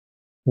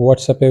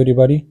What's up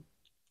everybody?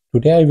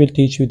 Today I will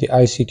teach you the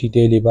ICT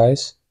daily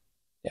bias.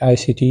 The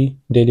ICT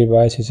daily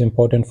bias is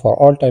important for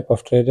all type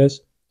of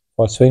traders,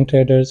 for swing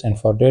traders and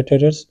for day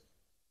traders.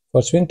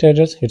 For swing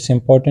traders it's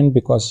important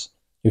because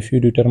if you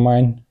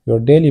determine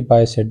your daily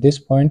bias at this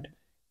point,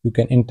 you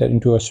can enter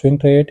into a swing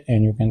trade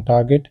and you can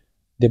target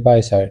the buy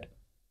side.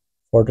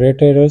 For day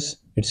traders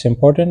it's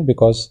important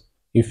because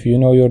if you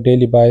know your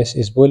daily bias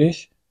is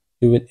bullish,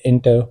 you will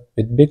enter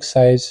with big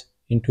size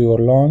into your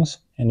longs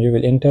and you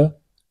will enter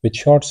with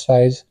short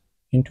size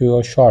into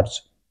your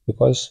shorts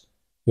because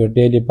your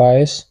daily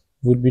bias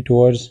would be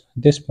towards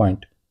this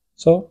point.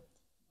 So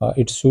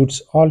it suits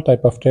all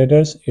type of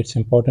traders. It's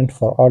important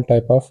for all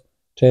type of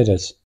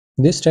traders.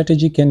 This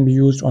strategy can be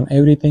used on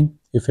everything,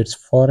 if it's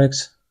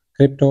forex,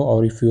 crypto,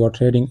 or if you are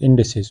trading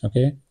indices.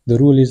 Okay, the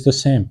rule is the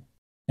same.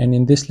 And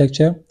in this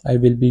lecture I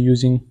will be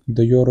using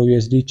the Euro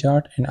USD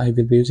chart and I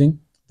will be using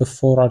the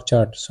 4-hour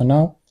chart. So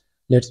now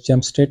let's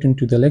jump straight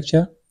into the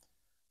lecture.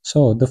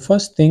 So the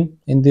first thing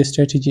in this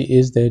strategy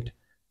is that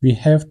we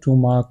have to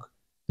mark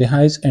the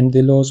highs and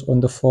the lows on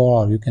the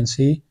 4-hour. You can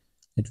see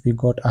that we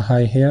got a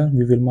high here,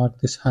 we will mark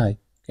this high,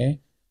 okay,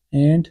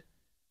 and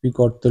we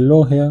got the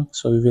low here,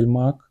 so we will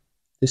mark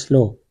this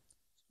low.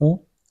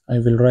 So I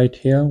will write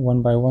here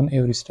one by one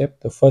every step.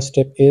 The first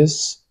step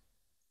is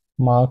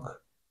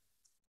mark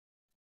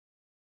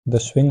the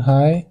swing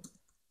high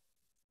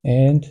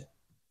and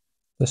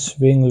the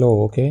swing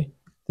low. Okay,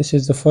 this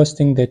is the first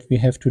thing that we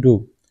have to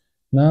do.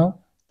 Now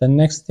the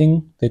next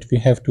thing that we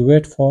have to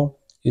wait for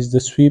is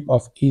the sweep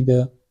of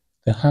either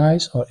the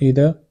highs or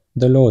either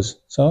the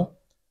lows. So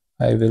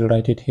I will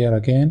write it here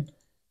again.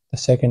 The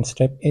second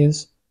step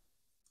is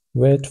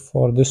wait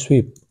for the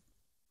sweep.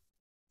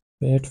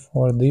 Wait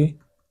for the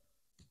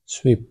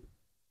sweep.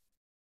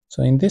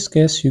 So in this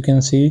case you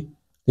can see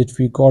that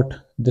we got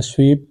the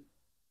sweep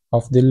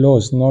of the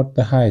lows, not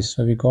the highs.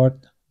 So we got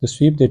the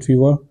sweep that we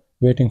were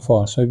waiting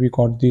for. So we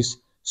got this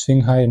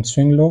swing high and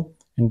swing low,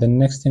 and the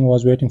next thing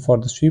was waiting for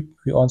the sweep.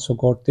 We also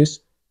got this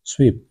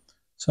sweep.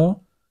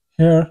 So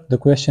here the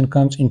question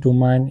comes into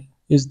mind,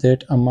 is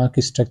that a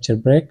market structure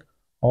break,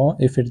 or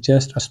if it's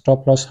just a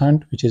stop loss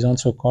hunt, which is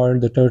also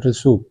called the turtle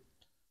soup.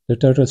 The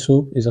turtle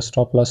soup is a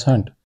stop loss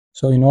hunt.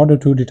 So in order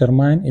to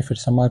determine if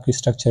it's a market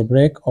structure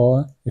break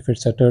or if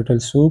it's a turtle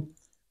soup,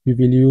 we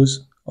will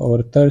use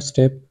our third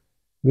step,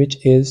 which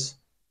is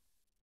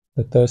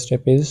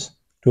to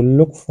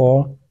look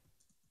for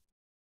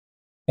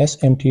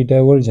SMT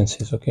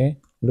divergences. Okay,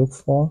 look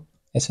for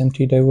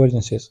SMT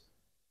divergences.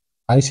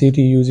 ICT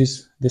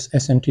uses this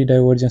SMT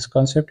divergence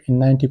concept in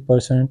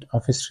 90%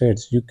 of its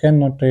trades. You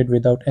cannot trade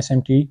without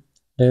SMT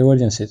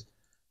divergences.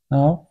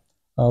 Now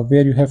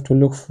where you have to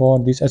look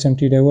for these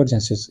SMT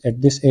divergences,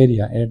 at this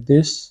area, at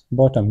this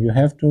bottom, you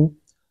have to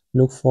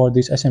look for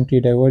these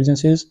SMT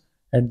divergences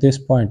at this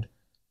point.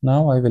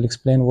 Now I will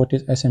explain what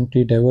is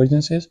SMT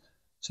divergences.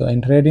 So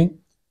in trading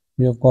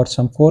we have got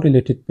some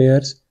correlated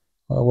pairs.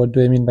 What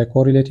do I mean by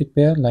correlated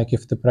pair? Like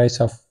if the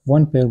price of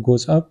one pair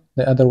goes up,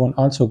 the other one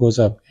also goes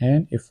up,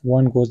 and if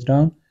one goes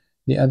down,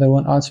 the other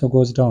one also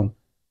goes down.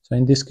 So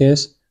in this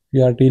case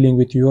we are dealing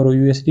with Euro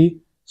USD,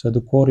 so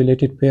the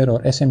correlated pair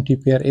or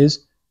SMT pair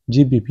is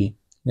GBP. You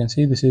can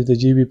see this is the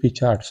GBP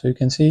chart. So you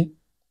can see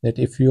that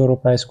if euro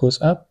price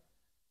goes up,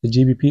 the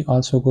GBP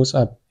also goes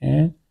up,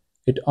 and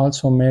it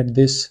also made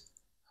this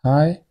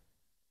high.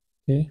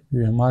 Okay,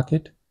 we will mark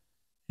it,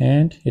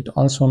 and it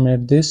also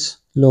made this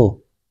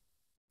low.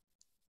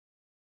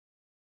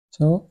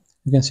 So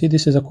you can see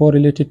this is a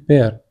correlated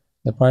pair.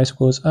 The price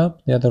goes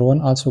up, the other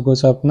one also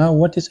goes up. Now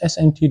what is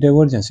SMT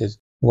divergences?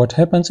 What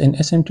happens in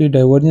SMT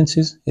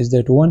divergences is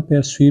that one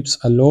pair sweeps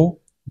a low,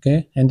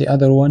 okay, and the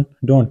other one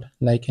don't.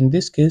 Like in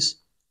this case,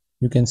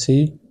 you can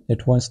see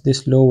that once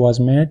this low was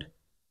made,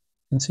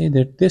 you can see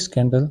that this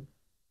candle,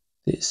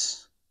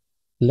 this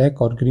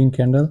black or green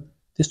candle,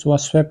 this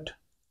was swept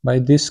by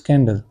this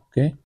candle.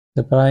 Okay,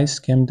 the price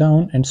came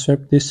down and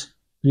swept this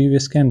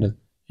previous candle,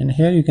 and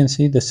here you can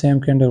see the same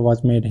candle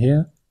was made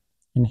here,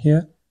 and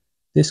here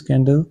this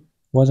candle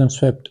wasn't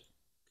swept.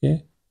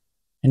 Okay,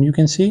 and you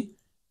can see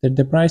that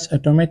the price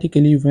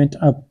automatically went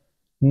up.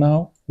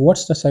 Now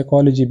what's the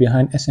psychology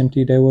behind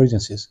SMT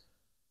divergences?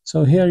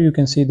 So here you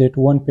can see that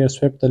one pair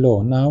swept the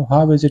low. Now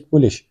how is it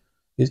bullish?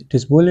 It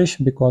is bullish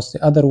because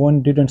the other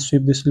one didn't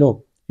sweep this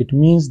low. It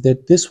means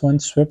that this one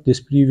swept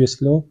this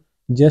previous low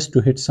just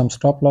to hit some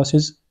stop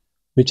losses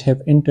which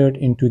have entered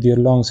into their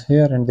longs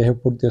here, and they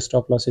have put their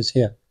stop losses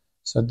here.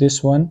 So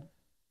this one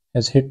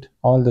has hit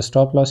all the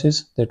stop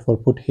losses that were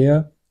put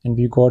here, and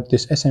we got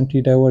this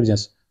SMT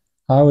divergence.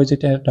 How is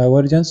it a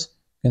divergence?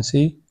 You can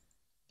see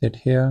that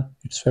here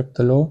it swept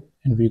the low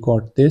and we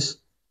got this,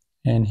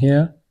 and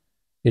here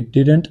it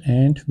didn't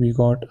and we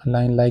got a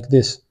line like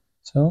this.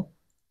 So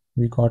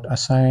we got a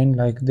sign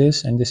like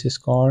this, and this is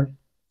called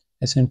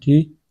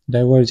SMT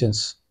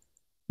divergence.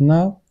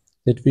 Now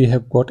that we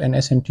have got an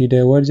SMT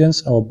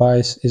divergence, our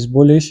bias is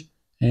bullish,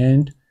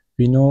 and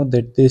we know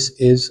that this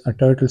is a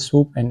turtle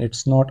soup and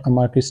it's not a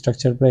market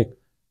structure break.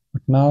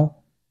 But now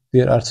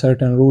there are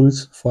certain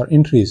rules for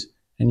entries,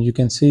 and you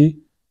can see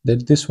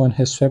that this one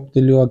has swept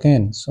the low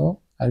again.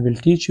 So I will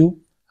teach you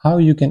how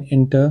you can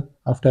enter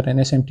after an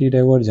SMT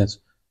divergence.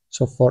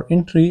 So for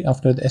entry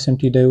after the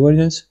SMT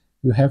divergence,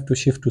 you have to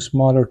shift to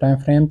smaller time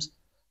frames,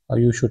 or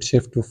you should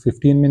shift to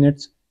 15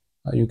 minutes.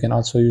 You can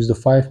also use the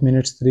 5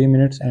 minutes, 3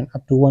 minutes, and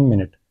up to 1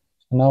 minute.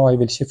 So now I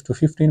will shift to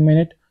 15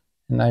 minute,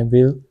 and I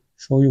will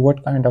show you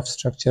what kind of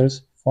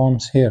structures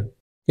forms here.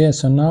 Okay,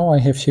 so now I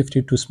have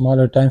shifted to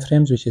smaller time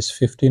frames, which is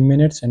 15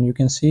 minutes, and you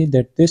can see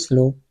that this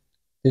low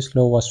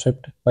was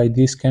swept by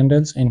these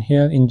candles, and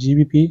here in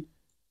GBP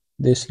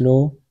this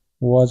low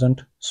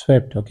wasn't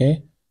swept.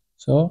 Okay,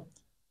 so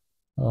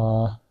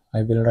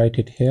I will write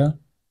it here.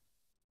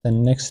 The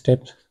next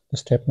step, the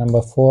step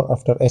number 4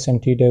 after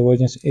SMT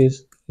divergence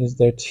is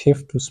that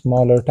shift to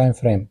smaller time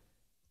frame.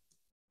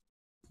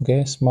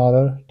 Okay,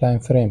 smaller time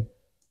frame,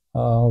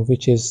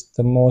 which is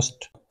the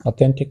most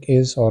authentic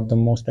is, or the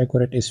most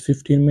accurate is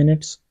 15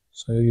 minutes.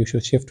 So you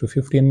should shift to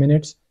 15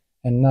 minutes.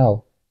 And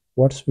now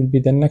what will be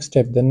the next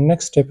step? The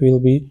next step will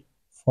be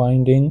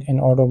finding an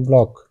order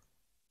block.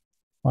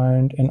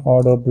 Find an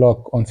order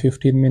block on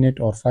 15 minute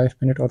or 5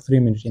 minute or 3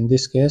 minutes. In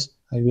this case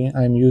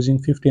I'm using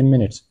 15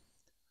 minutes.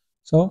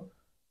 So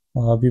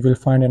we will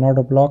find an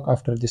order block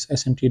after this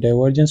SMT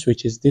divergence,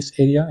 which is this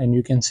area, and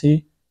you can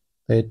see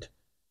that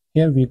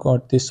here we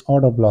got this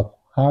order block.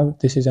 How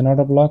this is an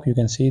order block? You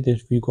can see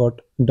that we got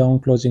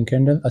down closing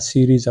candle, a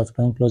series of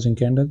down closing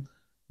candle.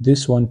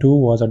 This one too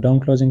was a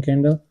down closing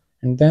candle,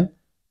 and then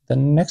the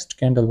next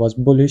candle was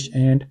bullish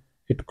and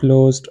it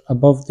closed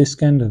above this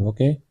candle.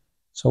 Okay,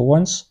 so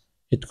once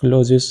it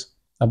closes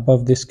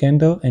above this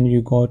candle and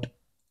you got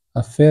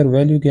a fair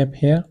value gap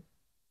here.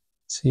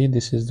 See,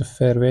 this is the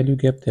fair value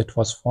gap that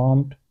was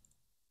formed.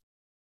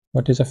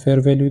 What is a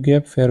fair value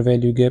gap? Fair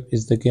value gap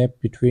is the gap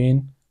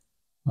between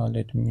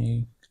let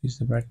me increase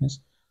the brightness.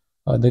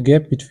 The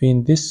gap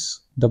between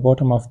the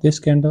bottom of this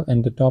candle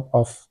and the top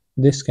of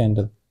this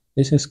candle.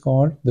 This is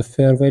called the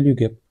fair value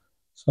gap.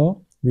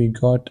 So we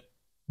got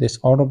this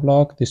order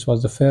block. This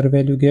was the fair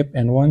value gap,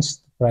 and once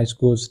the price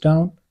goes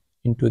down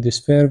into this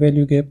fair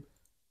value gap,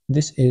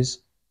 this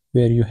is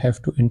where you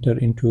have to enter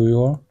into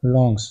your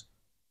longs.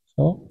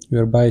 So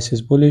your bias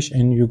is bullish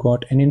and you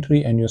got an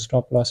entry, and your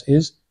stop loss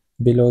is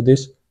below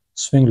this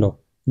swing low.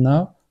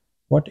 Now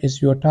what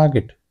is your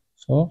target?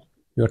 So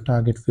your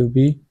target will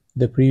be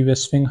the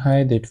previous swing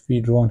high that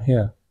we drawn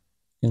here.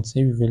 You can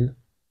see we will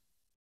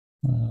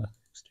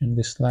extend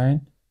this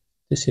line.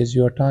 This is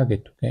your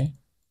target. Okay,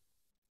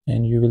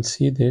 and you will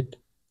see that,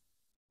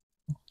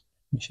 let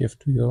me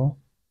shift to euro.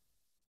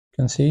 You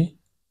can see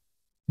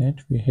that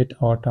we hit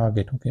our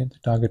target. Okay, the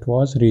target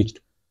was reached.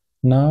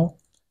 Now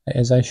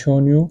as I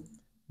shown you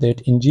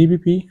that in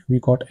GBP we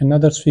got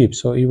another sweep,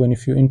 so even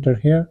if you enter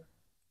here,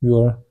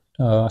 your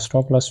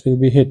stop loss will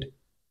be hit.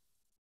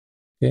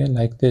 Okay,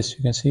 like this.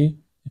 You can see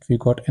if we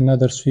got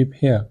another sweep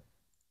here.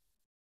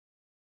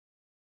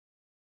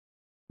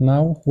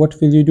 Now what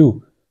will you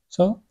do?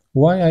 So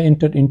why I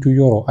entered into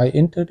euro? I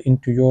entered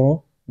into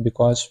euro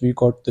because we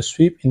got the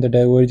sweep in the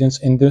divergence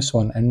in this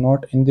one and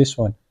not in this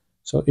one.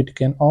 So it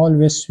can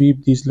always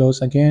sweep these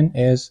lows again,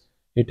 as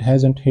it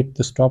hasn't hit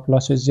the stop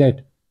losses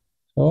yet.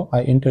 So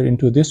I entered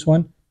into this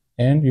one,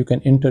 and you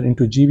can enter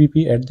into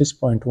GBP at this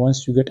point.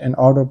 Once you get an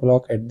order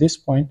block at this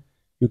point,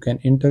 you can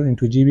enter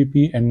into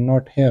GBP and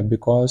not here,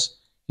 because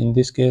in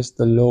this case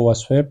the low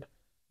was swept,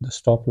 the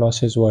stop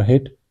losses were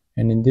hit,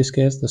 and in this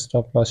case the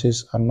stop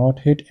losses are not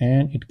hit,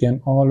 and it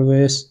can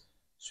always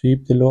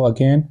sweep the low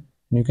again.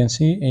 And you can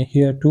see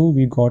here too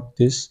we got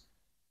this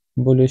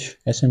bullish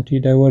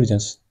SMT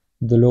divergence.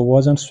 The low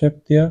wasn't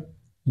swept there,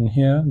 and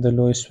here the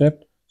low is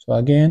swept. So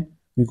again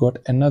we got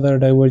another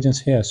divergence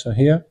here. So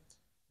here,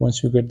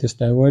 once you get this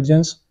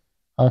divergence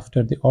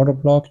after the order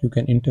block, you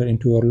can enter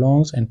into your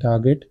longs and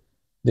target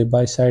the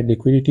buy side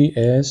liquidity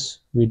as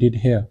we did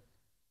here.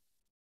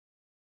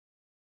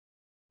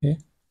 Okay,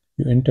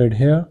 you entered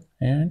here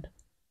and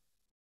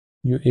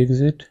you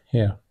exit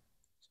here.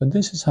 So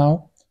this is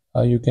how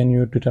you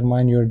can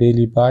determine your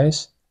daily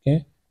buys.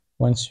 Okay,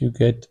 once you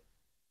get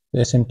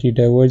the SMT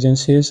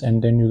divergences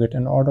and then you get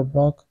an order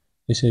block,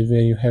 this is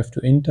where you have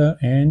to enter,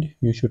 and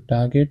you should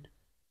target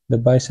the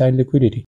buy side liquidity.